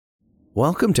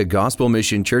Welcome to Gospel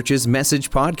Mission Church's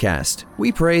Message Podcast.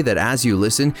 We pray that as you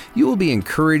listen, you will be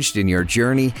encouraged in your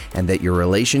journey and that your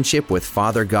relationship with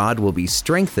Father God will be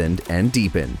strengthened and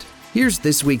deepened. Here's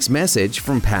this week's message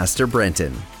from Pastor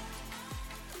Brenton.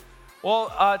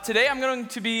 Well, today I'm going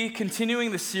to be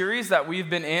continuing the series that we've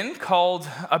been in called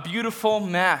A Beautiful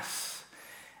Mess.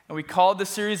 And we called the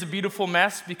series A Beautiful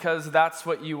Mess because that's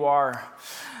what you are.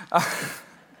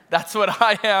 That's what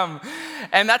I am.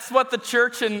 And that's what the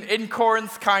church in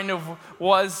Corinth kind of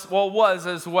was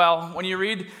as well. When you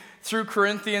read through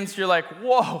Corinthians, you're like,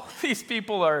 whoa, these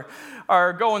people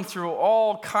are going through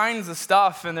all kinds of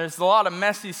stuff, and there's a lot of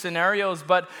messy scenarios,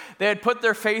 but they had put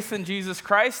their faith in Jesus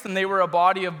Christ, and they were a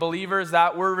body of believers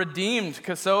that were redeemed.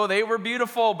 So they were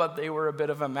beautiful, but they were a bit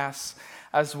of a mess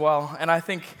as well. And I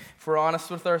think if we're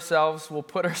honest with ourselves, we'll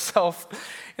put ourselves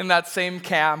in that same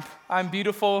camp. I'm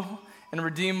beautiful and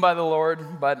redeemed by the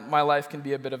Lord, but my life can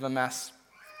be a bit of a mess.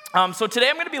 So today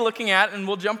I'm going to be looking at, and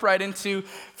we'll jump right into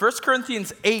 1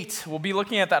 Corinthians 8. We'll be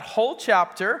looking at that whole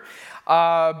chapter,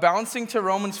 bouncing to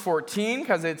Romans 14,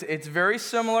 because it's very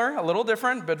similar, a little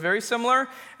different, but very similar,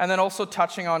 and then also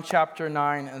touching on chapter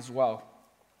 9 as well.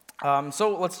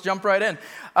 So let's jump right in.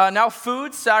 Now,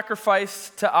 food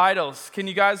sacrificed to idols. Can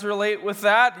you guys relate with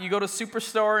that? You go to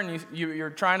Superstore and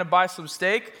you're trying to buy some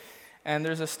steak, and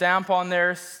there's a stamp on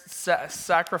there,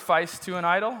 sacrifice to an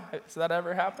idol. Has that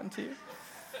ever happened to you?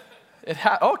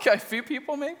 Okay, a few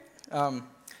people maybe.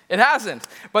 It hasn't.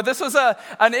 But this was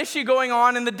an issue going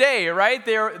on in the day, right?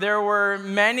 There were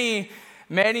many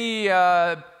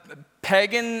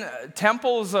pagan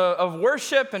temples of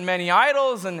worship and many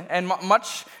idols and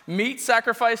much meat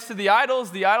sacrificed to the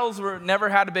idols. The idols never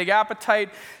had a big appetite,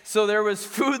 so there was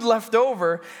food left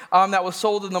over that was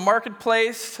sold in the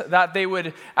marketplace that they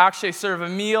would actually serve a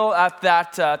meal at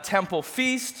that temple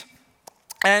feast.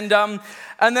 And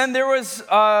then there was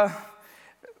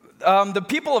the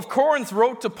people of Corinth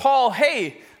wrote to Paul,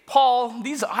 hey, Paul,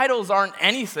 these idols aren't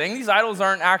anything. These idols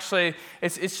aren't actually,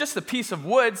 it's just a piece of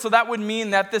wood. So that would mean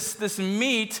that this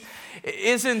meat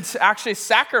isn't actually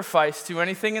sacrificed to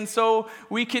anything, and so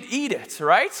we could eat it,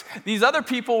 right? These other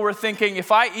people were thinking,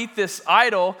 if I eat this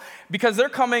idol, because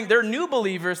they're new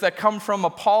believers that come from a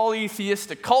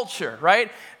polytheistic culture,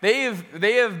 right? They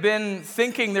have been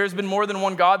thinking there's been more than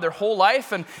one God their whole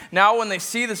life, and now when they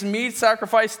see this meat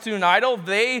sacrificed to an idol,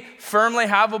 they firmly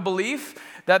have a belief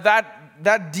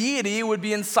that deity would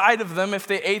be inside of them if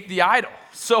they ate the idol.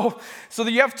 So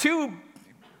you have two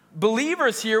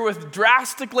believers here with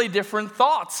drastically different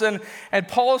thoughts. And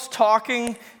Paul's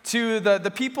talking to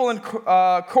the people in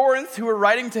Corinth who are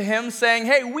writing to him saying,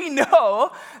 hey, we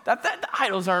know that the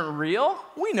idols aren't real.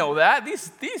 We know that.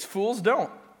 These fools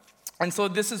don't. And so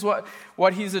this is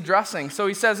what he's addressing. So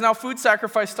he says, now food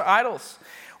sacrificed to idols.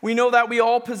 We know that we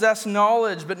all possess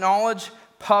knowledge, but knowledge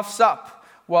puffs up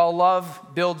while love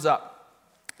builds up.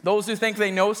 Those who think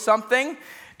they know something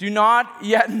do not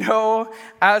yet know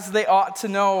as they ought to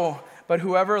know, but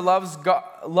whoever loves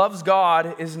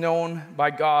God is known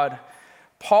by God.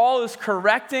 Paul is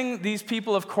correcting these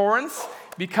people of Corinth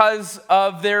because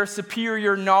of their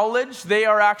superior knowledge. They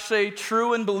are actually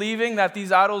true in believing that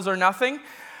these idols are nothing.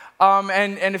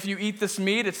 And if you eat this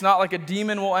meat, it's not like a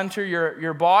demon will enter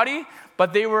your body.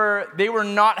 But they were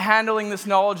not handling this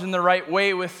knowledge in the right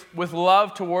way with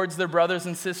love towards their brothers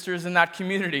and sisters in that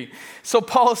community. So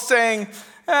Paul is saying,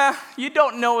 you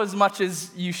don't know as much as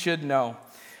you should know.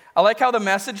 I like how the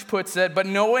Message puts it, but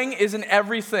knowing isn't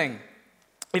everything.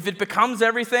 If it becomes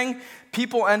everything,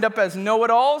 people end up as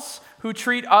know-it-alls who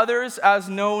treat others as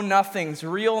know-nothings.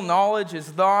 Real knowledge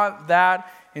is not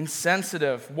that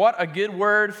insensitive. What a good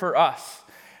word for us,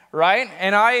 right?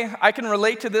 And I can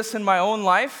relate to this in my own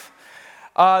life.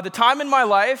 The time in my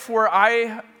life where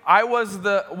I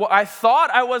thought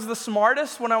I was the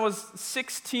smartest when I was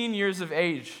 16 years of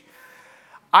age.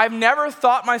 I've never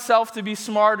thought myself to be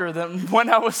smarter than when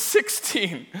I was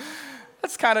 16.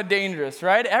 That's kind of dangerous,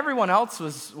 right? Everyone else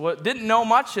didn't know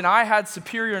much, and I had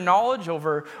superior knowledge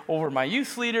over my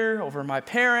youth leader, over my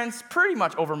parents, pretty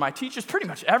much over my teachers. Pretty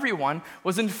much everyone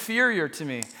was inferior to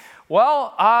me.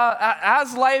 Well,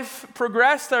 as life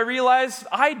progressed, I realized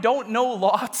I don't know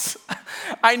lots.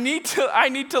 I need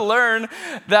to learn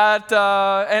that,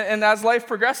 and as life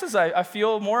progresses, I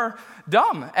feel more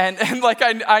dumb, and like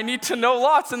I need to know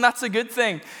lots, and that's a good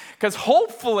thing, because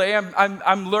hopefully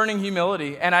I'm learning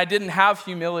humility, and I didn't have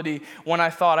humility when I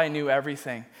thought I knew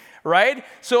everything. Right?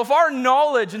 So if our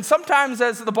knowledge, and sometimes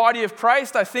as the body of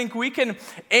Christ, I think we can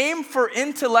aim for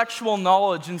intellectual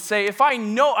knowledge and say, if I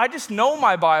just know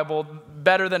my Bible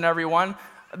better than everyone,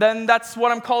 then that's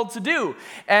what I'm called to do.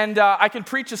 And I can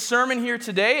preach a sermon here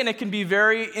today, and it can be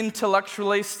very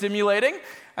intellectually stimulating,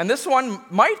 and this one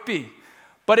might be.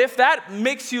 But if that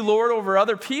makes you lord over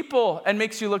other people and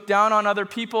makes you look down on other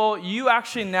people, you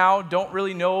actually now don't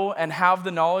really know and have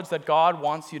the knowledge that God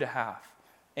wants you to have.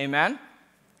 Amen?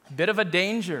 Bit of a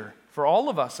danger for all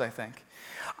of us, I think.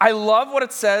 I love what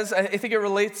it says. I think it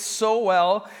relates so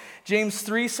well. James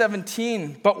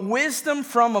 3:17, but wisdom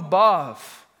from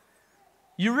above.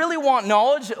 You really want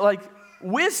knowledge? Like,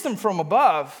 wisdom from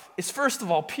above is first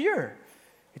of all pure.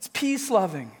 It's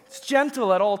peace-loving. It's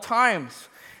gentle at all times.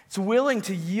 It's willing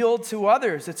to yield to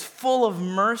others. It's full of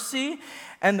mercy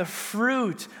and the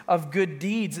fruit of good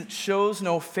deeds. It shows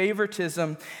no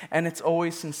favoritism, and it's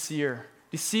always sincere.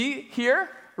 You see here?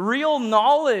 Real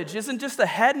knowledge isn't just a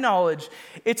head knowledge.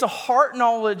 It's a heart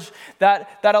knowledge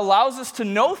that allows us to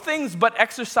know things but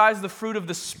exercise the fruit of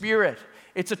the Spirit.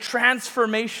 It's a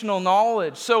transformational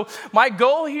knowledge. So my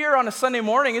goal here on a Sunday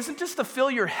morning isn't just to fill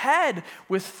your head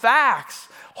with facts.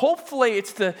 Hopefully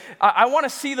I want to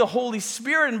see the Holy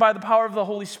Spirit, and by the power of the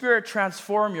Holy Spirit,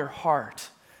 transform your heart,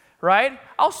 right?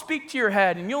 I'll speak to your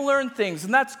head and you'll learn things,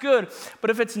 and that's good. But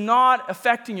if it's not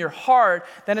affecting your heart,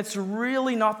 then it's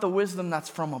really not the wisdom that's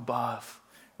from above,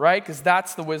 right? Because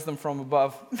that's the wisdom from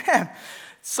above. Man,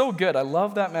 it's so good. I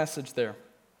love that message there.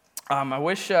 I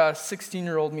wish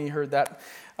 16-year-old me heard that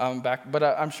back, but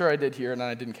I'm sure I did hear it and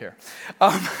I didn't care.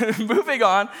 Moving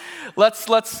on, let's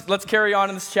carry on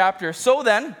in this chapter. So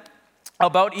then,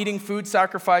 about eating food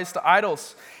sacrificed to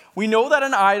idols. We know that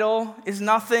an idol is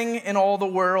nothing in all the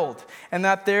world, and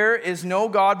that there is no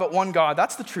God but one God.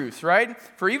 That's the truth, right?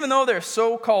 For even though there are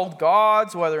so-called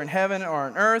gods, whether in heaven or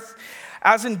on earth,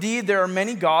 as indeed there are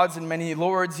many gods and many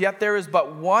lords, yet there is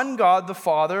but one God, the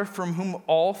Father, from whom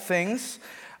all things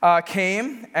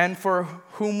came and for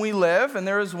whom we live, and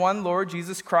there is one Lord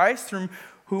Jesus Christ, through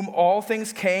whom all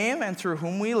things came and through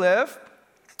whom we live.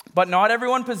 But not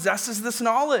everyone possesses this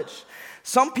knowledge.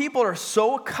 Some people are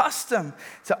so accustomed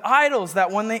to idols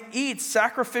that when they eat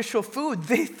sacrificial food,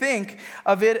 they think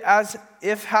of it as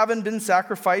if having been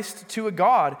sacrificed to a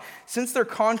god. Since their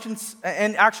conscience,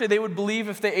 and actually they would believe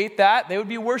if they ate that, they would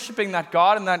be worshiping that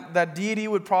god, and that deity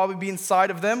would probably be inside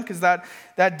of them, because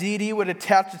that deity would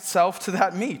attach itself to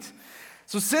that meat.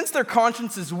 So since their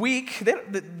conscience is weak,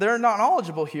 they're not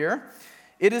knowledgeable here.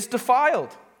 It is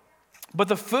defiled.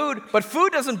 But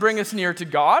food doesn't bring us near to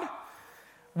God.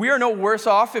 We are no worse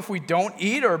off if we don't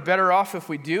eat, or better off if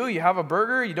we do. You have a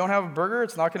burger, you don't have a burger,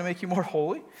 it's not going to make you more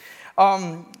holy.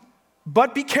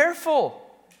 But be careful.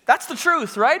 That's the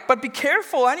truth, right? But be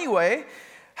careful anyway,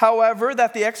 however,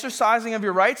 that the exercising of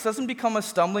your rights doesn't become a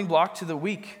stumbling block to the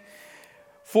weak.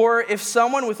 For if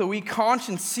someone with a weak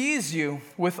conscience sees you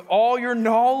with all your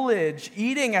knowledge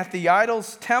eating at the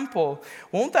idol's temple,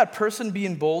 won't that person be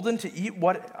emboldened to eat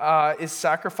what is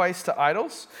sacrificed to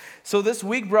idols? So this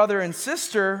weak brother and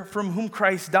sister from whom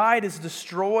Christ died is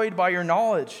destroyed by your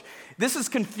knowledge.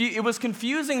 It was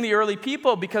confusing the early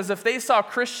people, because if they saw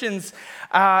Christians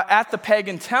at the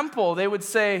pagan temple, they would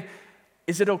say,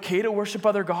 is it okay to worship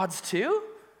other gods too?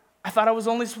 I thought I was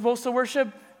only supposed to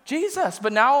worship Jesus,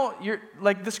 but now you're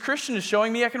like, this Christian is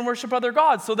showing me I can worship other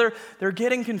gods. So they're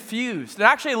getting confused. And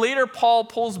actually later Paul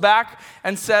pulls back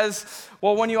and says,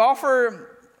 well, when you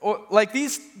offer, like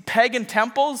these pagan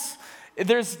temples,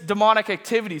 there's demonic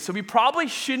activity. So we probably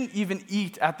shouldn't even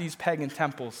eat at these pagan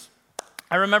temples.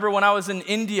 I remember when I was in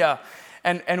India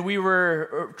and we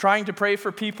were trying to pray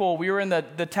for people, we were in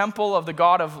the temple of the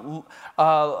god of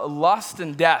lust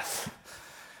and death.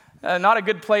 Not a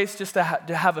good place just to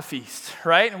have a feast,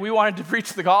 right? We wanted to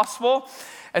preach the gospel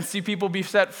and see people be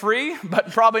set free, but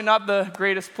probably not the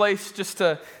greatest place just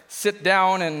to sit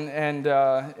down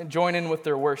and join in with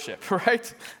their worship,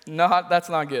 right? That's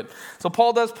not good. So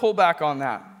Paul does pull back on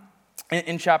that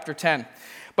in chapter 10.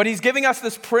 But he's giving us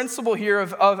this principle here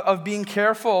of being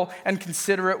careful and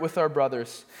considerate with our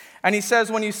brothers. And he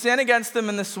says, when you sin against them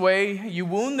in this way, you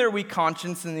wound their weak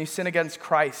conscience and you sin against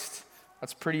Christ.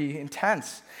 That's pretty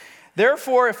intense.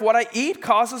 Therefore, if what I eat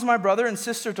causes my brother and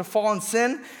sister to fall in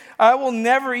sin, I will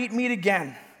never eat meat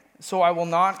again, so I will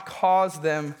not cause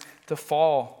them to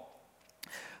fall.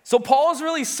 So Paul is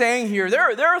really saying here,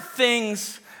 there are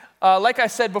things, like I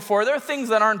said before, there are things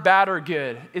that aren't bad or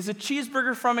good. Is a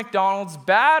cheeseburger from McDonald's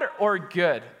bad or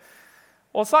good?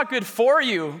 Well, it's not good for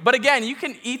you, but again, you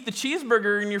can eat the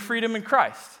cheeseburger in your freedom in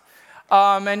Christ.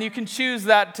 And you can choose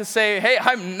that to say, hey,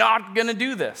 I'm not going to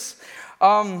do this.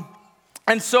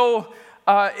 And so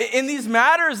in these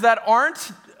matters that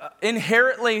aren't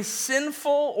inherently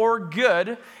sinful or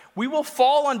good, we will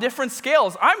fall on different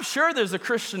scales. I'm sure there's a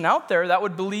Christian out there that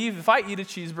would believe if I eat a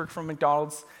cheeseburger from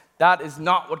McDonald's, that is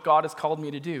not what God has called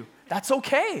me to do. That's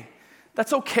okay.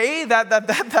 That's okay.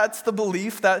 That's the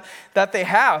belief that they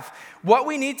have. What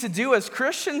we need to do as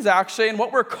Christians, actually, and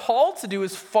what we're called to do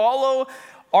is follow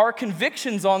our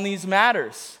convictions on these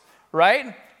matters,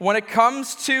 right? When it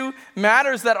comes to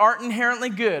matters that aren't inherently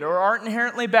good or aren't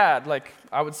inherently bad, like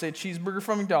I would say cheeseburger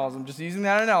from McDonald's, I'm just using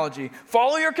that analogy.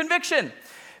 Follow your conviction,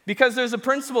 because there's a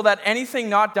principle that anything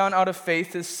not done out of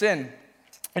faith is sin.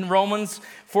 In Romans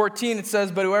 14, it says,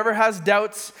 "But whoever has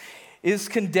doubts is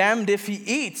condemned if he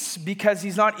eats, because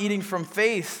he's not eating from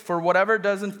faith. For whatever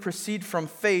doesn't proceed from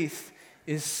faith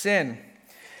is sin."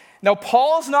 Now,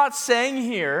 Paul's not saying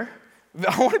here,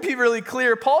 I want to be really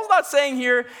clear, Paul's not saying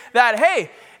here that,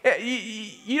 hey,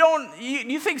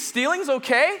 you think stealing's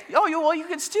okay? Oh, well, you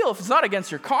can steal. If it's not against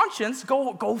your conscience,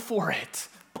 go for it.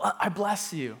 I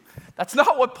bless you. That's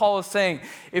not what Paul is saying.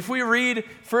 If we read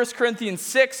 1 Corinthians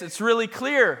 6, it's really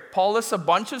clear. Paul lists a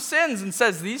bunch of sins and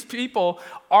says these people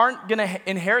aren't going to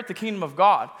inherit the kingdom of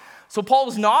God. So Paul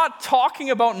is not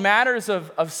talking about matters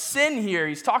of sin here.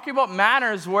 He's talking about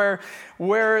matters where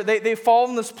they fall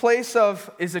in this place of,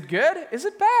 is it good? Is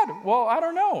it bad? Well, I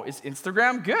don't know. Is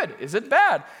Instagram good? Is it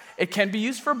bad? It can be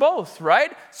used for both,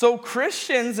 right? So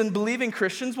Christians and believing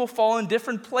Christians will fall in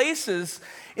different places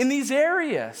in these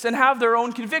areas and have their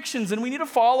own convictions, and we need to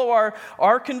follow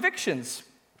our convictions.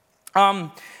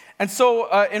 And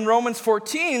so in Romans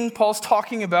 14, Paul's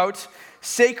talking about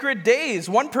sacred days.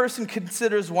 One person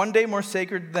considers one day more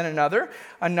sacred than another.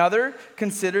 Another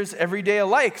considers every day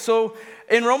alike. So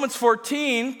in Romans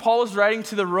 14, Paul is writing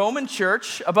to the Roman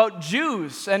church about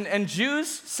Jews. And Jews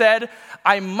said,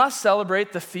 I must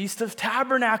celebrate the Feast of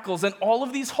Tabernacles, and all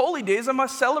of these holy days, I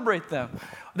must celebrate them.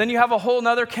 Then you have a whole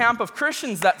other camp of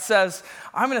Christians that says,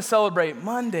 I'm going to celebrate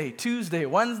Monday, Tuesday,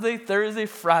 Wednesday, Thursday,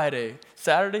 Friday,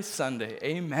 Saturday, Sunday.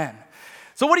 Amen.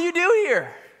 So what do you do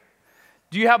here?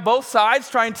 Do you have both sides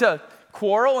trying to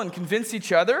quarrel and convince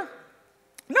each other?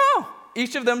 No.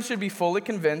 Each of them should be fully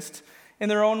convinced in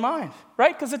their own mind,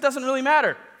 right? Because it doesn't really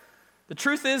matter. The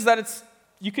truth is that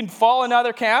you can fall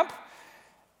another camp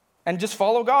and just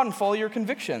follow God and follow your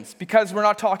convictions, because we're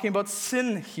not talking about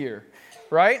sin here,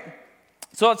 right?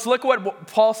 So let's look at what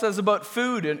Paul says about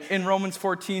food in Romans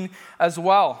 14 as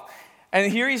well.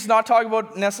 And here he's not talking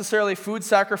about necessarily food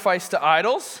sacrificed to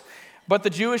idols, but the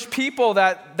Jewish people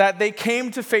that they came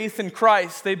to faith in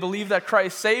Christ. They believe that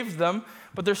Christ saved them,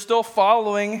 but they're still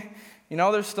following,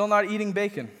 they're still not eating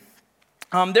bacon.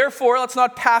 Therefore, let's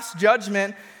not pass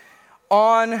judgment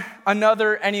on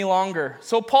another any longer.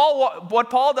 So what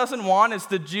Paul doesn't want is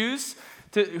the Jews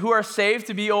who are saved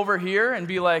to be over here and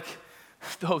be like,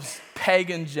 those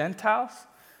pagan Gentiles,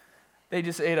 they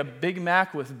just ate a Big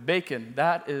Mac with bacon.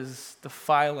 That is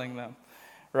defiling them,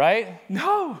 right?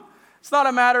 No, it's not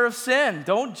a matter of sin.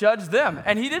 Don't judge them.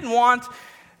 And he didn't want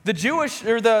the Jewish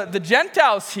or the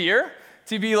Gentiles here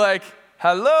to be like,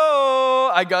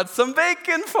 hello, I got some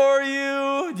bacon for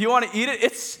you. Do you want to eat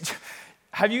it?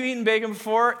 Have you eaten bacon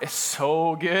before? It's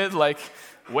so good, like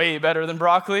way better than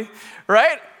broccoli,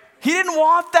 right? He didn't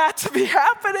want that to be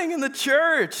happening in the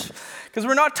church, because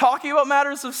we're not talking about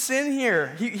matters of sin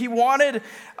here. He wanted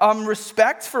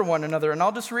respect for one another, and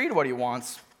I'll just read what he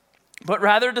wants. But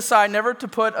rather decide never to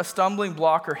put a stumbling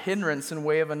block or hindrance in the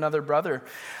way of another brother.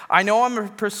 I know I'm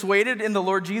persuaded in the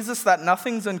Lord Jesus that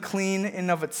nothing's unclean in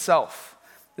of itself.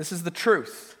 This is the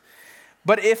truth.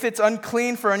 But if it's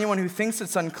unclean for anyone who thinks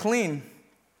it's unclean,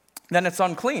 then it's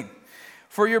unclean.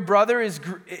 For if your brother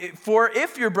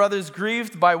is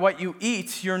grieved by what you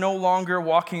eat, you're no longer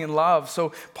walking in love.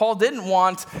 So Paul didn't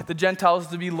want the Gentiles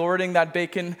to be lording that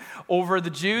bacon over the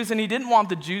Jews, and he didn't want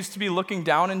the Jews to be looking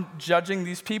down and judging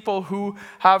these people who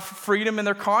have freedom in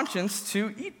their conscience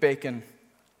to eat bacon.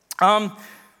 So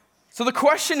the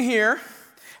question here,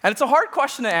 and it's a hard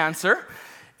question to answer,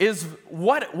 is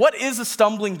what is a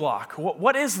stumbling block?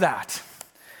 What is that?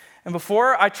 And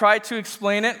before I try to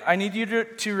explain it, I need you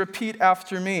to repeat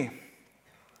after me.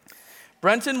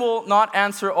 Brenton will not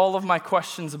answer all of my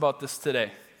questions about this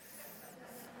today.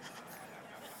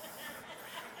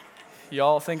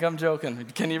 Y'all think I'm joking.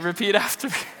 Can you repeat after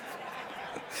me?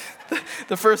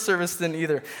 The first service didn't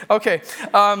either. Okay,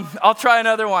 I'll try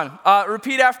another one.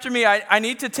 Repeat after me. I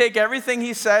need to take everything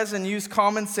he says and use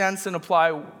common sense and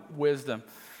apply wisdom.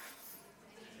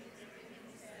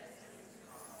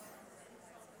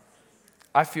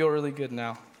 I feel really good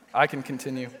now. I can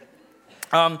continue.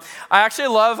 I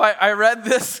actually I read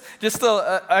this,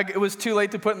 it was too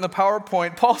late to put in the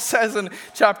PowerPoint. Paul says in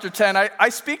chapter 10, I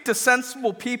speak to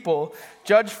sensible people,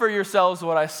 judge for yourselves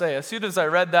what I say. As soon as I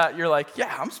read that, you're like,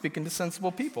 yeah, I'm speaking to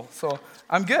sensible people, so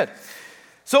I'm good.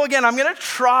 So again, I'm going to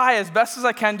try as best as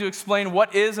I can to explain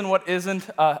what is and what isn't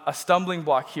a stumbling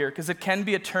block here, because it can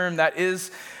be a term that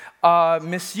is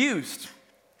misused.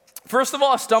 First of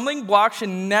all, a stumbling block should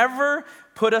never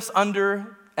put us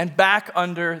under and back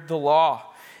under the law.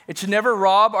 It should never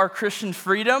rob our Christian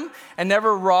freedom and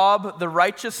never rob the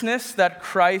righteousness that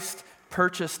Christ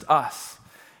purchased us,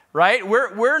 right?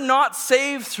 We're not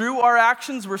saved through our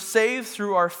actions. We're saved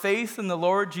through our faith in the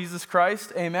Lord Jesus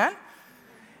Christ. Amen?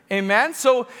 Amen.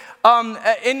 So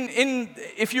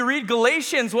if you read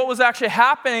Galatians, what was actually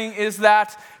happening is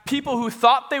that people who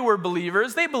thought they were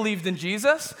believers, they believed in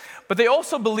Jesus, but they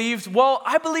also believed, well,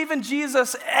 I believe in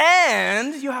Jesus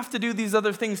and you have to do these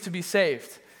other things to be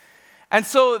saved. And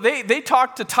so they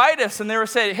talked to Titus and they were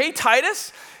saying, hey,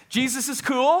 Titus, Jesus is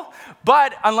cool,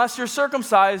 but unless you're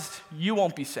circumcised, you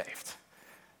won't be saved.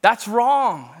 That's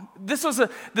wrong. This was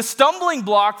the stumbling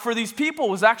block for these people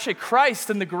was actually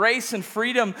Christ and the grace and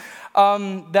freedom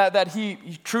that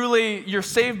he truly, you're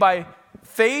saved by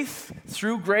faith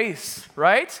through grace,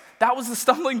 right? That was the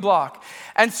stumbling block.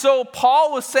 And so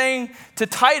Paul was saying to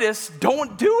Titus,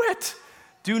 don't do it.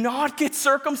 Do not get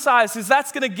circumcised, because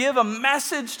that's going to give a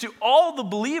message to all the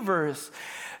believers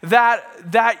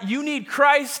that you need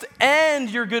Christ and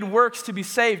your good works to be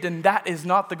saved, and that is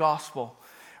not the gospel.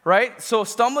 Right? So a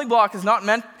stumbling block is not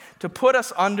meant to put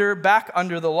us back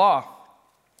under the law.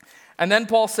 And then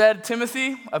Paul said,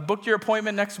 Timothy, I booked your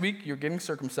appointment next week. You're getting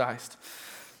circumcised.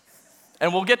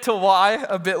 And we'll get to why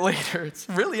a bit later. It's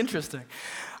really interesting.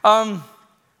 And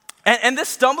this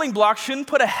stumbling block shouldn't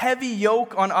put a heavy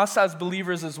yoke on us as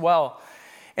believers as well.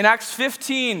 In Acts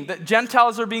 15, the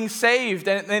Gentiles are being saved,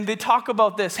 and they talk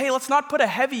about this. Hey, let's not put a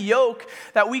heavy yoke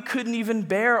that we couldn't even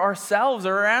bear ourselves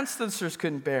or our ancestors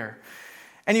couldn't bear.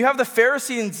 And you have the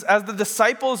Pharisees, as the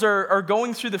disciples are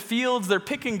going through the fields, they're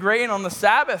picking grain on the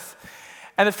Sabbath.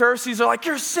 And the Pharisees are like,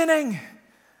 you're sinning.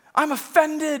 I'm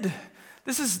offended.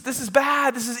 This is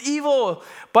bad. This is evil.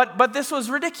 But this was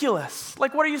ridiculous.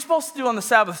 Like, what are you supposed to do on the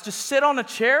Sabbath? Just sit on a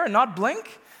chair and not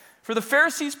blink? For the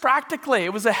Pharisees, practically,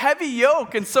 it was a heavy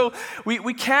yoke. And so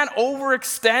we can't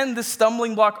overextend the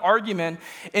stumbling block argument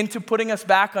into putting us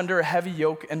back under a heavy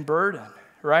yoke and burden,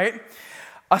 right?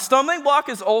 A stumbling block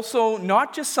is also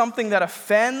not just something that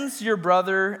offends your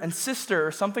brother and sister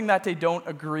or something that they don't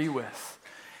agree with,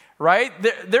 right?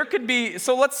 There could be,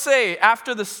 so let's say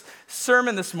after this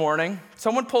sermon this morning,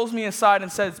 someone pulls me aside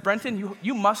and says, Brenton,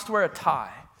 you must wear a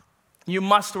tie. You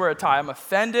must wear a tie. I'm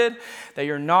offended that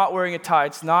you're not wearing a tie.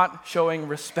 It's not showing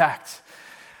respect.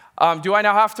 Do I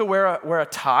now have to wear a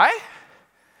tie?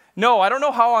 No, I don't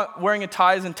know how wearing a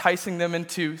tie is enticing them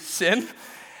into sin.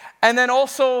 And then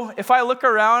also, if I look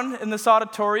around in this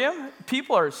auditorium,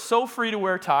 people are so free to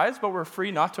wear ties, but we're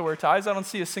free not to wear ties. I don't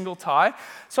see a single tie.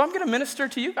 So I'm going to minister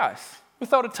to you guys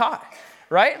without a tie,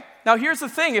 right? Now, here's the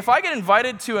thing. If I get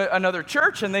invited to another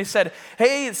church and they said,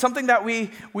 hey, it's something that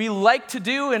we like to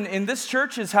do in this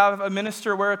church is have a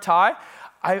minister wear a tie,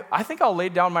 I think I'll lay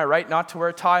down my right not to wear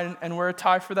a tie and wear a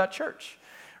tie for that church,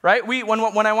 right?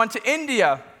 When I went to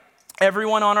India,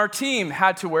 everyone on our team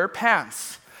had to wear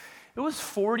pants. It was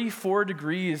 44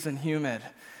 degrees and humid.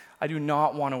 I do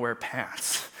not want to wear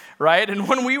pants, right? And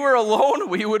when we were alone,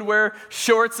 we would wear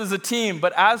shorts as a team.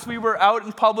 But as we were out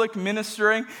in public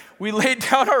ministering, we laid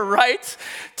down our right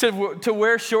to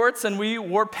wear shorts, and we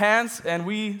wore pants, and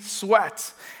we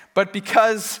sweat. But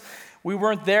because we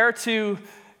weren't there to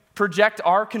project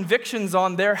our convictions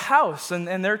on their house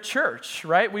and their church,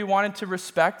 right? We wanted to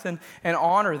respect and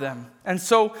honor them. And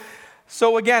so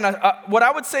again, what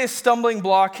I would say a stumbling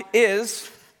block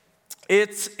is,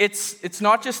 it's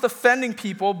not just offending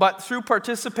people, but through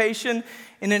participation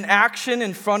in an action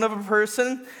in front of a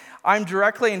person, I'm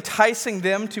directly enticing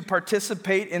them to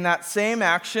participate in that same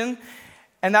action,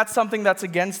 and that's something that's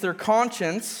against their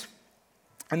conscience,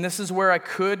 and this is where I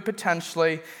could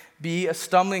potentially be a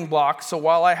stumbling block. So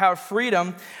while I have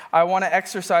freedom, I want to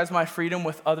exercise my freedom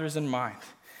with others in mind.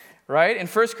 Right? In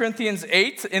 1 Corinthians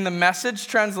 8, in the Message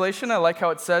translation, I like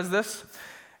how it says this.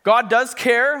 God does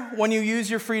care when you use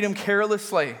your freedom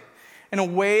carelessly in a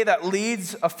way that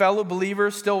leads a fellow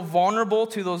believer still vulnerable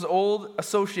to those old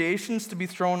associations to be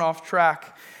thrown off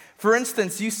track. For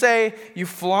instance, you say you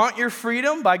flaunt your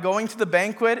freedom by going to the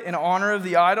banquet in honor of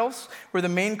the idols, where the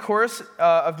main course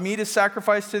of meat is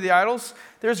sacrificed to the idols.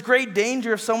 There's great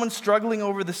danger of someone struggling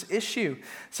over this issue.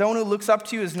 Someone who looks up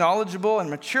to you as knowledgeable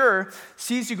and mature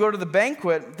sees you go to the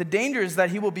banquet. The danger is that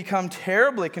he will become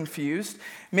terribly confused,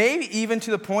 maybe even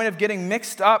to the point of getting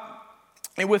mixed up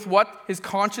with what his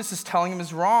conscience is telling him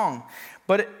is wrong.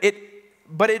 But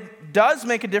But it does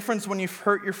make a difference when you've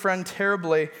hurt your friend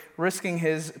terribly, risking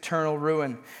his eternal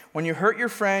ruin. When you hurt your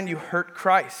friend, you hurt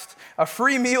Christ. A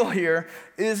free meal here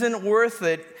isn't worth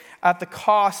it at the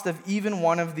cost of even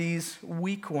one of these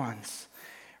weak ones,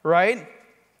 right?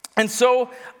 And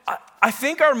so I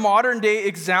think our modern day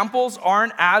examples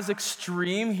aren't as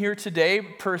extreme here today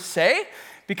per se,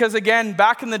 because again,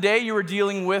 back in the day, you were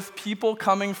dealing with people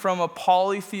coming from a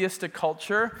polytheistic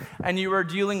culture, and you were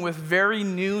dealing with very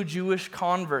new Jewish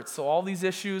converts. So all these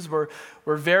issues were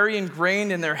very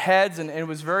ingrained in their heads, and it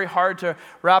was very hard to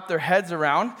wrap their heads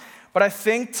around. But I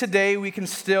think today we can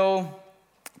still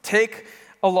take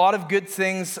a lot of good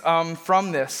things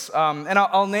from this. And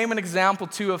I'll name an example,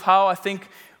 too, of how I think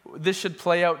this should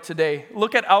play out today.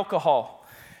 Look at alcohol,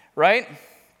 right?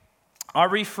 Are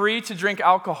we free to drink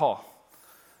alcohol?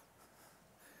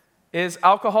 Is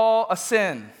alcohol a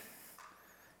sin?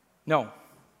 No,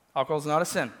 alcohol is not a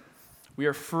sin. We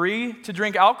are free to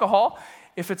drink alcohol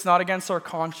if it's not against our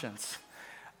conscience.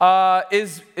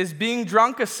 Is being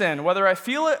drunk a sin? Whether I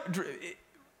feel it,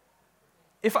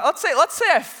 if let's say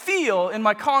I feel in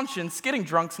my conscience getting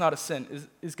drunk's not a sin.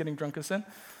 Is getting drunk a sin?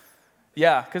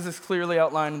 Yeah, because it's clearly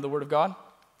outlined in the Word of God.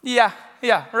 Yeah,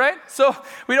 right? So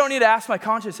we don't need to ask my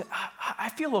conscience, I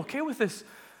feel okay with this.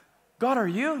 God, are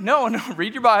you? No,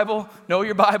 read your Bible, know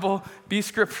your Bible, be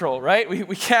scriptural, right?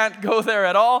 We can't go there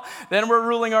at all. Then we're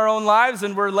ruling our own lives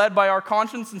and we're led by our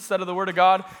conscience instead of the Word of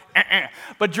God.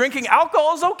 But drinking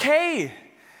alcohol is okay.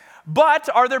 But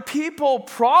are there people,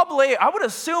 probably, I would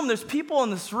assume there's people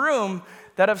in this room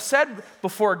that have said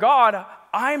before God,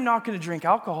 I'm not going to drink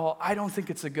alcohol. I don't think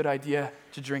it's a good idea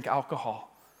to drink alcohol.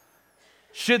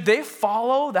 Should they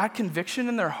follow that conviction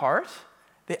in their heart?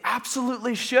 They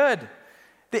absolutely should.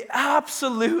 They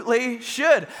absolutely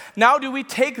should. Now, do we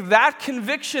take that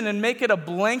conviction and make it a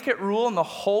blanket rule in the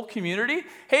whole community?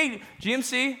 Hey,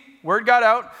 GMC, word got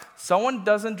out. Someone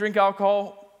doesn't drink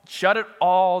alcohol, shut it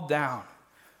all down.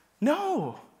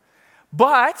 No.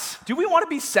 But do we want to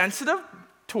be sensitive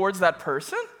towards that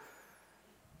person?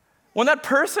 When that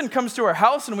person comes to our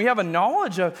house and we have a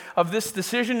knowledge of this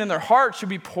decision in their heart, should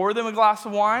we pour them a glass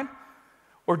of wine?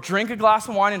 Or drink a glass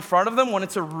of wine in front of them when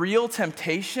it's a real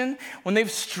temptation, when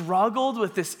they've struggled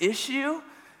with this issue?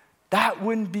 That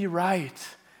wouldn't be right.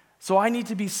 So I need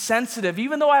to be sensitive.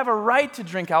 Even though I have a right to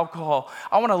drink alcohol,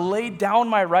 I want to lay down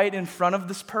my right in front of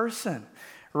this person,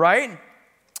 right?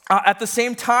 At the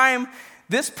same time,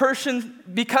 this person,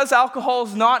 because alcohol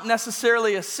is not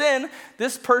necessarily a sin,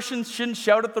 this person shouldn't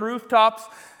shout at the rooftops,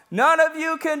 none of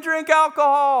you can drink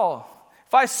alcohol.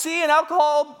 If I see an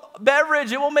alcohol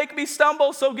beverage, it will make me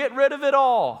stumble, so get rid of it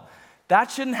all.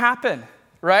 That shouldn't happen,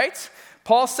 right?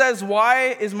 Paul says,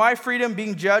 why is my freedom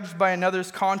being judged by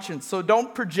another's conscience? So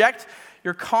don't project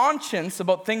your conscience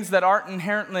about things that aren't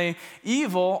inherently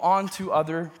evil onto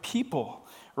other people,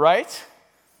 right?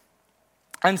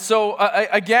 And so,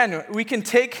 again, we can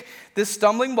take this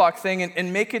stumbling block thing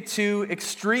and make it too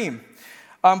extreme.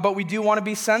 But we do want to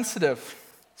be sensitive.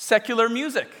 Secular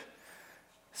music.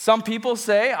 Some people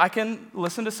say, I can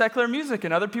listen to secular music,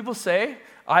 and other people say,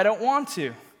 I don't want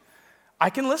to. I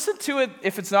can listen to it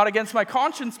if it's not against my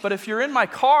conscience, but if you're in my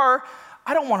car,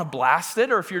 I don't want to blast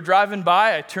it, or if you're driving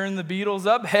by, I turn the Beatles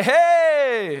up.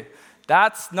 Hey,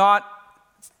 that's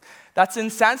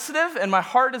insensitive, and my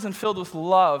heart isn't filled with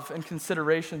love and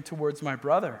consideration towards my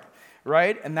brother,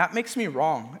 right? And that makes me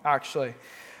wrong, actually.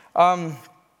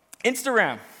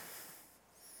 Instagram,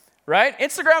 right?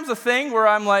 Instagram's a thing where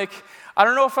I'm like, I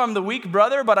don't know if I'm the weak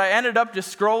brother, but I ended up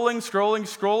just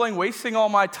scrolling, wasting all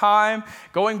my time,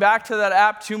 going back to that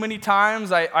app too many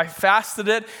times. I fasted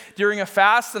it during a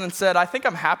fast and said, I think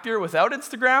I'm happier without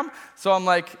Instagram. So I'm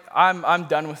like, I'm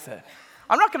done with it.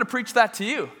 I'm not going to preach that to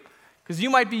you because you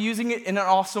might be using it in an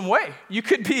awesome way. You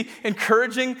could be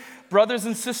encouraging brothers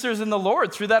and sisters in the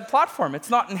Lord through that platform. It's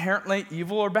not inherently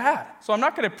evil or bad. So I'm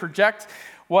not going to project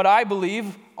what I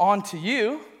believe onto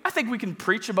you. I think we can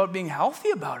preach about being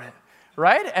healthy about it.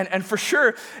 Right? And for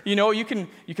sure, you know, you can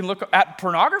look at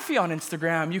pornography on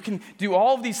Instagram. You can do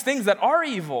all of these things that are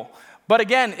evil. But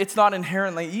again, it's not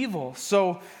inherently evil.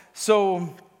 So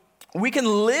we can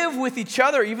live with each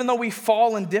other even though we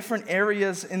fall in different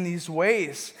areas in these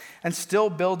ways and still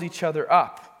build each other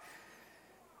up.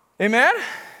 Amen?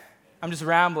 I'm just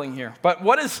rambling here. But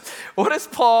what is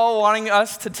Paul wanting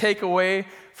us to take away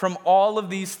from all of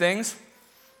these things?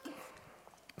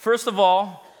 First of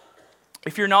all,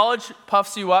 if your knowledge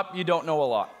puffs you up, you don't know a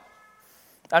lot.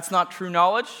 That's not true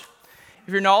knowledge.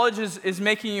 If your knowledge is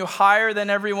making you higher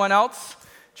than everyone else,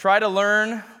 try to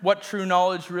learn what true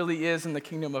knowledge really is in the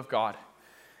kingdom of God,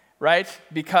 right?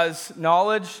 Because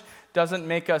knowledge doesn't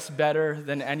make us better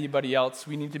than anybody else.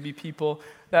 We need to be people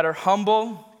that are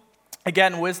humble.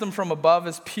 Again, wisdom from above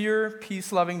is pure,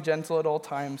 peace-loving, gentle at all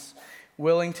times,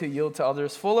 willing to yield to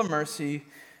others, full of mercy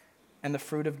and the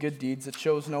fruit of good deeds. It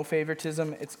shows no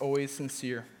favoritism. It's always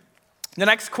sincere. The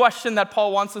next question that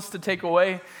Paul wants us to take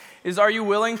away is, are you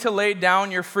willing to lay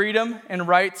down your freedom and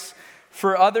rights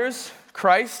for others,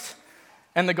 Christ,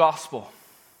 and the gospel?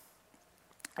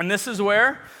 And this is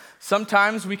where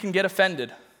sometimes we can get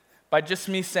offended by just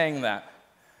me saying that.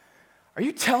 Are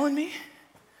you telling me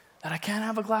that I can't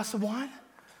have a glass of wine?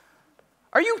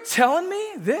 Are you telling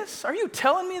me this? Are you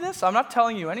telling me this? I'm not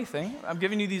telling you anything. I'm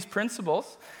giving you these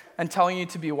principles and telling you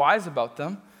to be wise about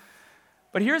them.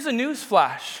 But here's a news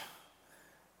flash.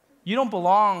 You don't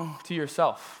belong to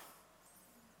yourself.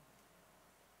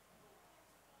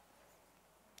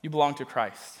 You belong to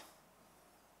Christ.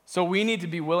 So we need to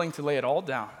be willing to lay it all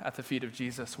down at the feet of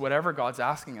Jesus, whatever God's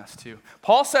asking us to.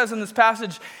 Paul says in this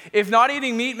passage, if not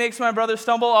eating meat makes my brother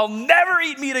stumble, I'll never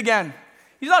eat meat again.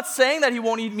 He's not saying that he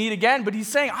won't eat meat again, but he's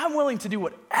saying, I'm willing to do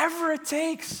whatever it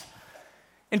takes.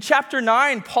 In chapter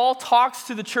 9, Paul talks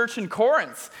to the church in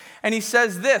Corinth, and he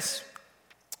says this,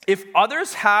 if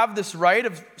others have this right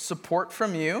of support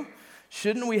from you,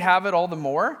 shouldn't we have it all the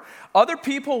more? Other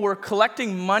people were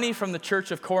collecting money from the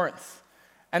church of Corinth.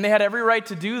 And they had every right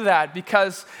to do that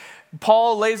because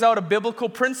Paul lays out a biblical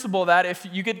principle that if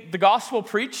you get the gospel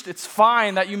preached, it's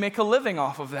fine that you make a living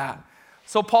off of that.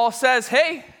 So Paul says,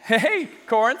 hey,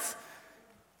 Corinth,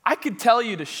 I could tell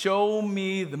you to show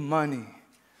me the money.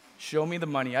 Show me the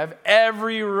money. I have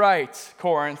every right,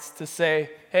 Corinth, to say,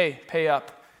 hey, pay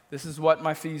up. This is what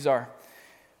my fees are.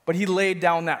 But he laid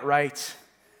down that right.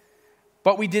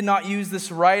 But we did not use this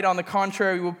right. On the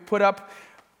contrary, we put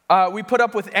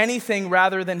up with anything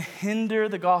rather than hinder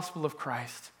the gospel of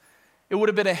Christ. It would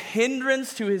have been a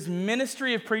hindrance to his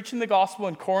ministry of preaching the gospel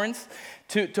in Corinth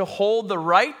to hold the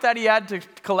right that he had to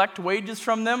collect wages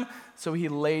from them, so he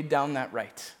laid down that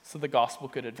right so the gospel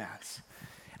could advance.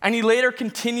 And he later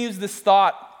continues this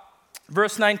thought,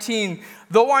 verse 19,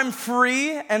 though I'm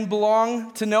free and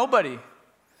belong to nobody,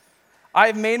 I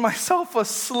have made myself a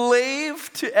slave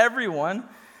to everyone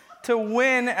to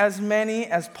win as many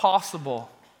as possible.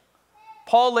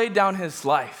 Paul laid down his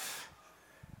life,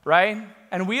 right?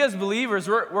 And we as believers,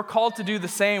 we're called to do the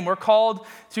same. We're called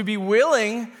to be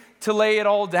willing to lay it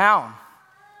all down.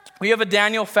 We have a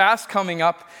Daniel fast coming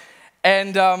up.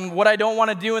 And what I don't want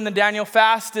to do in the Daniel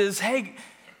fast is, hey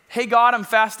God, I'm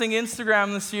fasting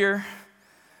Instagram this year.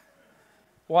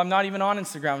 Well, I'm not even on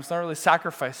Instagram. It's not really a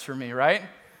sacrifice for me, right?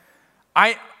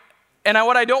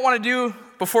 What I don't want to do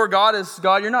before God is,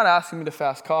 God, you're not asking me to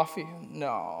fast coffee.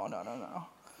 No.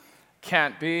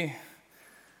 Can't be.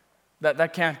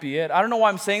 That can't be it. I don't know why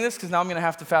I'm saying this, because now I'm going to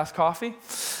have to fast coffee.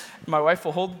 My wife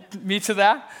will hold me to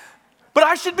that. But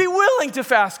I should be willing to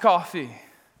fast coffee.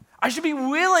 I should be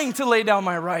willing to lay down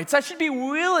my rights. I should be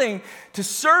willing to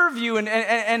serve you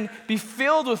and be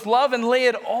filled with love and lay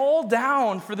it all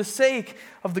down for the sake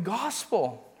of the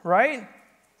gospel, right?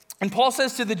 And Paul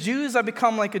says to the Jews, I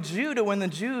become like a Jew to win the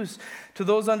Jews. To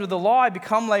those under the law, I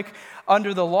become like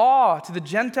under the law. To the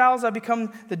Gentiles, I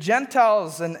become the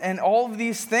Gentiles and all of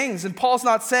these things. And Paul's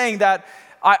not saying that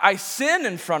I sin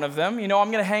in front of them. I'm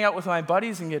going to hang out with my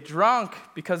buddies and get drunk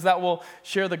because that will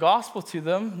share the gospel to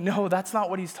them. No, that's not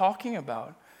what he's talking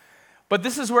about. But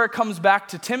this is where it comes back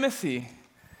to Timothy.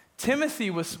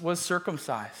 Timothy was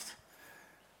circumcised,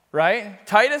 right?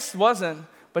 Titus wasn't.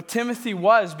 But Timothy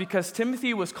was, because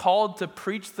Timothy was called to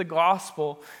preach the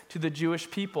gospel to the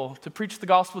Jewish people. To preach the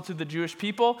gospel to the Jewish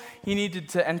people, he needed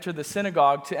to enter the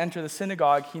synagogue. To enter the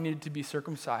synagogue, he needed to be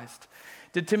circumcised.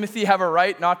 Did Timothy have a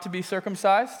right not to be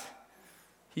circumcised?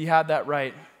 He had that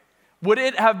right. Would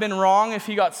it have been wrong if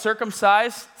he got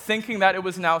circumcised thinking that it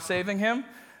was now saving him?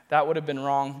 That would have been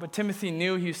wrong. But Timothy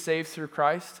knew he was saved through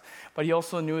Christ, but he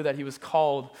also knew that he was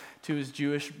called to his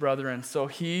Jewish brethren. So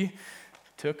he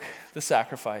took the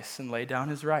sacrifice and laid down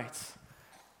his rights.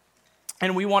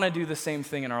 And we want to do the same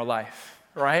thing in our life,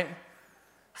 right?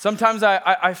 Sometimes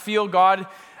I feel God,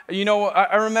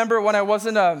 I remember when I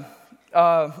wasn't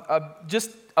just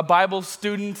a Bible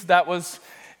student that was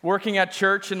working at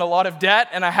church in a lot of debt,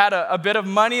 and I had a bit of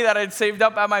money that I'd saved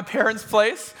up at my parents'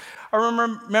 place. I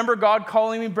remember God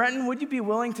calling me, Brenton, would you be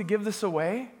willing to give this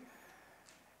away?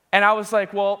 And I was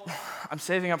like, well, I'm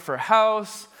saving up for a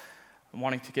house. I'm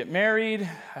wanting to get married.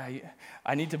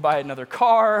 I need to buy another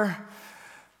car.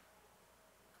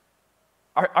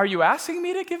 Are you asking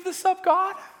me to give this up,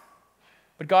 God?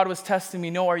 But God was testing me.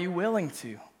 No, are you willing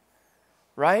to?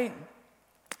 Right?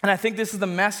 And I think this is the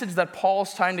message that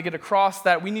Paul's trying to get across,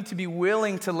 that we need to be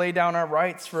willing to lay down our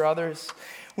rights for others.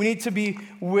 We need to be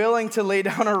willing to lay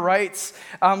down our rights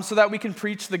so that we can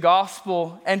preach the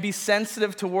gospel and be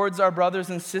sensitive towards our brothers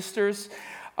and sisters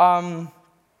who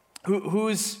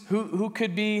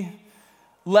could be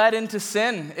led into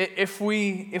sin if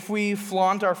we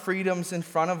flaunt our freedoms in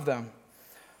front of them.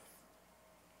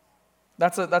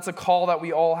 That's a call that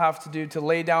we all have to do, to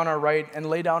lay down our right and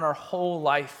lay down our whole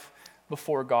life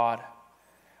before God.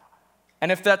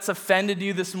 And if that's offended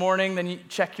you this morning, then you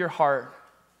check your heart.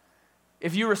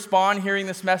 If you respond hearing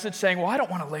this message saying, well, I don't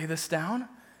want to lay this down.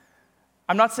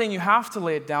 I'm not saying you have to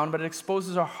lay it down, but it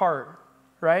exposes our heart,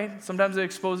 right? Sometimes it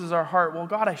exposes our heart. Well,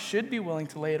 God, I should be willing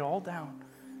to lay it all down,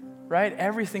 right?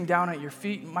 Everything down at your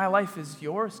feet. My life is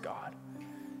yours, God.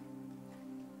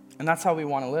 And that's how we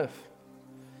want to live.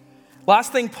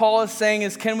 Last thing Paul is saying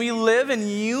is, can we live in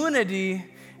unity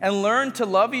and learn to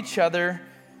love each other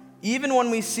even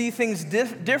when we see things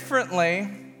differently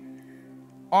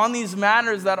on these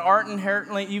matters that aren't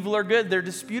inherently evil or good? They're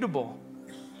disputable.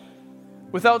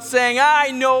 Without saying, I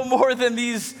know more than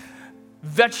these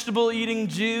vegetable-eating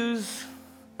Jews.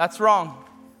 That's wrong.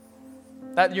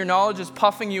 That your knowledge is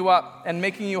puffing you up and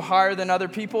making you higher than other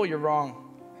people, you're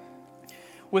wrong.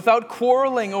 Without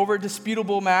quarreling over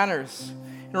disputable matters.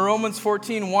 In Romans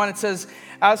 14:1, it says,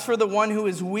 as for the one who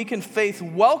is weak in faith,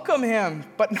 welcome him,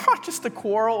 but not just to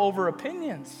quarrel over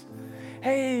opinions.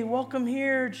 Hey, welcome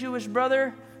here, Jewish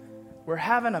brother. We're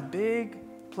having a big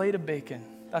plate of bacon.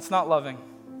 That's not loving,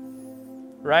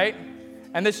 right?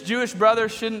 And this Jewish brother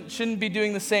shouldn't be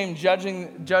doing the same,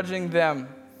 judging them.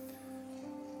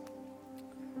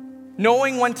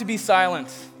 Knowing when to be silent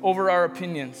over our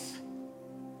opinions.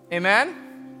 Amen?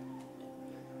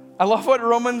 I love what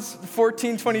Romans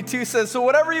 14:22 says. So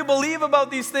whatever you believe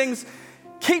about these things,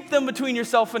 keep them between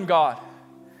yourself and God.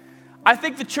 I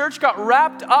think the church got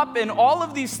wrapped up in all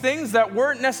of these things that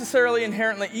weren't necessarily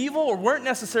inherently evil or weren't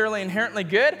necessarily inherently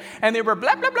good, and they were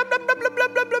blah, blah, blah, blah, blah, blah, blah,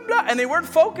 blah, blah, blah, and they weren't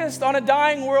focused on a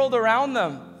dying world around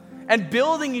them and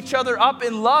building each other up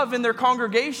in love in their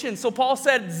congregation. So Paul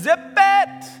said, zip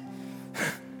it!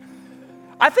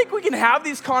 I think we can have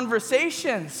these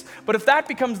conversations, but if that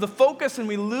becomes the focus and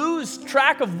we lose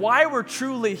track of why we're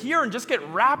truly here and just get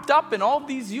wrapped up in all of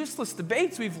these useless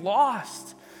debates, we've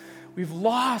lost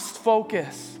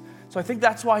focus. So I think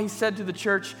that's why he said to the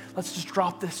church, let's just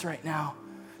drop this right now.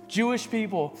 Jewish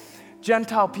people,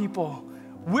 Gentile people,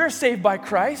 we're saved by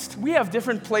Christ. We have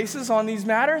different places on these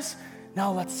matters.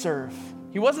 Now let's serve.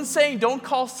 He wasn't saying don't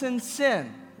call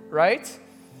sin, right?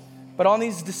 But on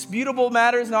these disputable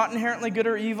matters, not inherently good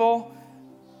or evil,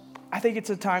 I think it's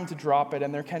a time to drop it,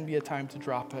 and there can be a time to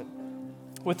drop it.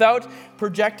 Without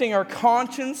projecting our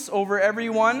conscience over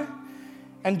everyone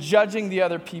and judging the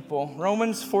other people.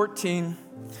 Romans 14,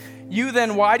 you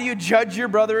then, why do you judge your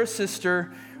brother or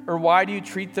sister, or why do you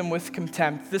treat them with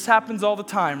contempt? This happens all the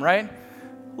time, right?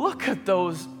 Look at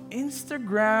those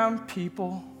Instagram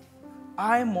people.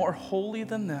 I'm more holy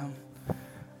than them.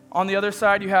 On the other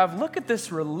side, you have, look at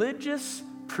this religious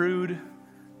prude.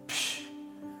 Psh,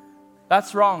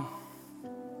 that's wrong.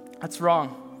 That's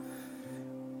wrong.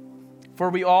 For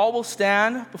we all will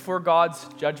stand before God's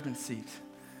judgment seat.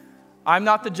 I'm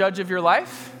not the judge of your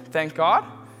life, thank God.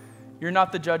 You're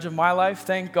not the judge of my life,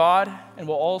 thank God. And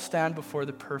we'll all stand before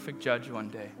the perfect judge one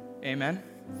day. Amen?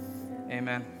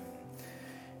 Amen.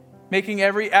 Making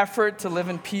every effort to live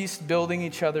in peace, building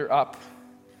each other up.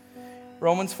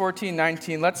 Romans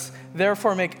 14:19, let's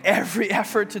therefore make every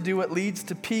effort to do what leads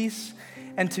to peace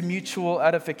and to mutual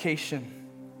edification.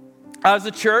 As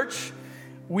a church,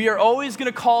 we are always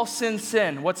going to call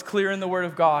sin. What's clear in the Word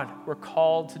of God? We're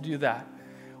called to do that.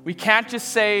 We can't just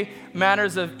say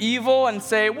matters of evil and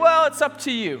say, well, it's up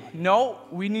to you. No,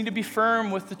 we need to be firm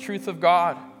with the truth of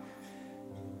God.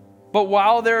 But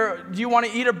do you want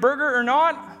to eat a burger or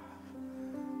not?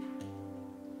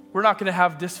 We're not going to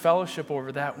have disfellowship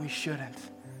over that. We shouldn't.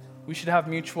 We should have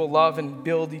mutual love and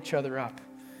build each other up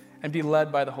and be led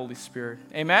by the Holy Spirit.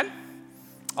 Amen?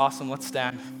 Awesome. Let's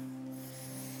stand.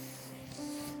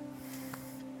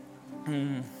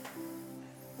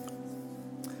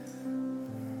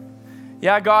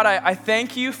 Yeah, God, I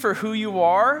thank you for who you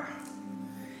are.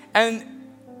 And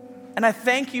I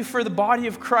thank you for the body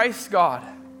of Christ, God.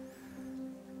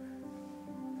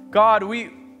 God,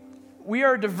 we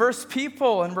are a diverse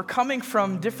people, and we're coming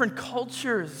from different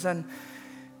cultures, and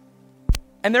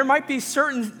there might be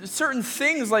certain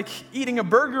things like eating a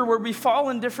burger where we fall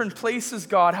in different places.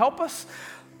 God, help us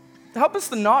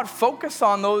to not focus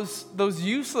on those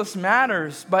useless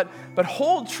matters, but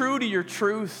hold true to your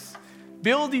truth.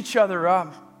 Build each other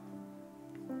up.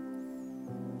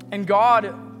 And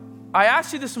God, I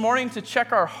ask you this morning to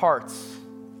check our hearts.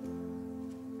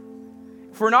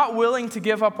 If we're not willing to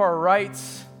give up our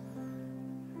rights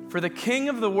for the King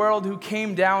of the world who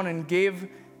came down and gave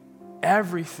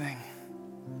everything,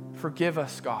 forgive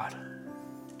us, God.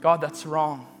 God, that's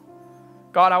wrong.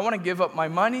 God, I want to give up my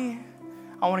money.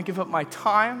 I want to give up my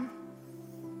time.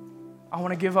 I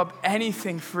want to give up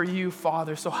anything for you,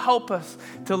 Father. So help us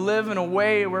to live in a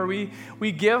way where we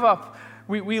give up,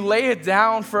 we lay it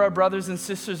down for our brothers and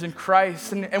sisters in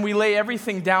Christ, and we lay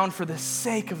everything down for the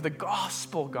sake of the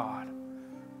gospel, God.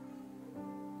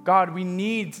 God, we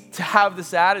need to have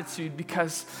this attitude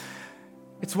because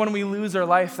it's when we lose our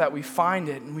life that we find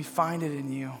it, and we find it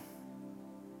in you.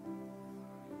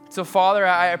 So, Father,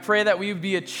 I pray that we would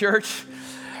be a church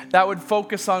that would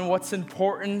focus on what's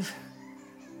important,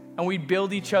 and we'd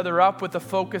build each other up with the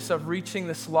focus of reaching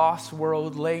this lost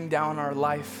world, laying down our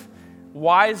life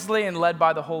wisely and led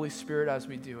by the Holy Spirit as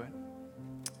we do it.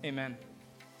 Amen.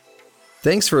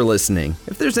 Thanks for listening.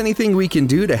 If there's anything we can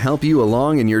do to help you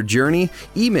along in your journey,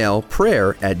 email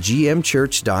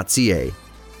prayer@gmchurch.ca.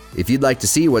 If you'd like to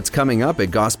see what's coming up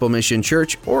at Gospel Mission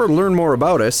Church or learn more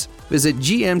about us, visit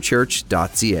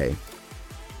gmchurch.ca.